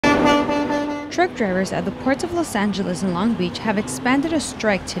Truck drivers at the ports of Los Angeles and Long Beach have expanded a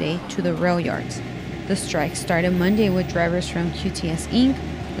strike today to the rail yards. The strike started Monday with drivers from QTS Inc.,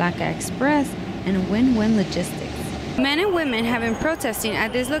 LACA Express, and Win-Win Logistics. Men and women have been protesting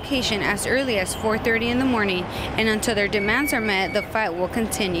at this location as early as 4:30 in the morning, and until their demands are met, the fight will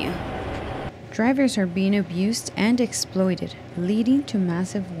continue. Drivers are being abused and exploited, leading to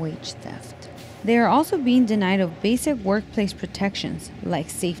massive wage theft. They are also being denied of basic workplace protections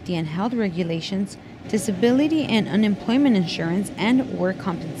like safety and health regulations, disability and unemployment insurance, and work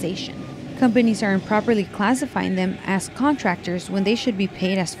compensation. Companies are improperly classifying them as contractors when they should be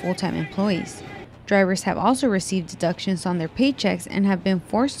paid as full-time employees. Drivers have also received deductions on their paychecks and have been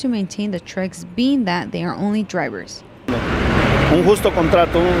forced to maintain the trucks, being that they are only drivers. A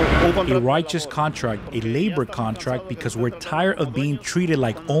righteous contract, a labor contract, because we're tired of being treated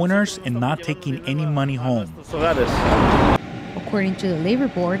like owners and not taking any money home. According to the Labor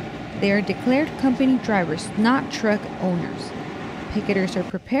Board, they are declared company drivers, not truck owners. Picketers are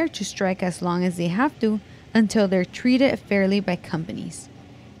prepared to strike as long as they have to until they're treated fairly by companies.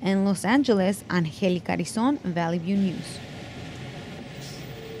 In Los Angeles, Angelica Arizon, Valley View News.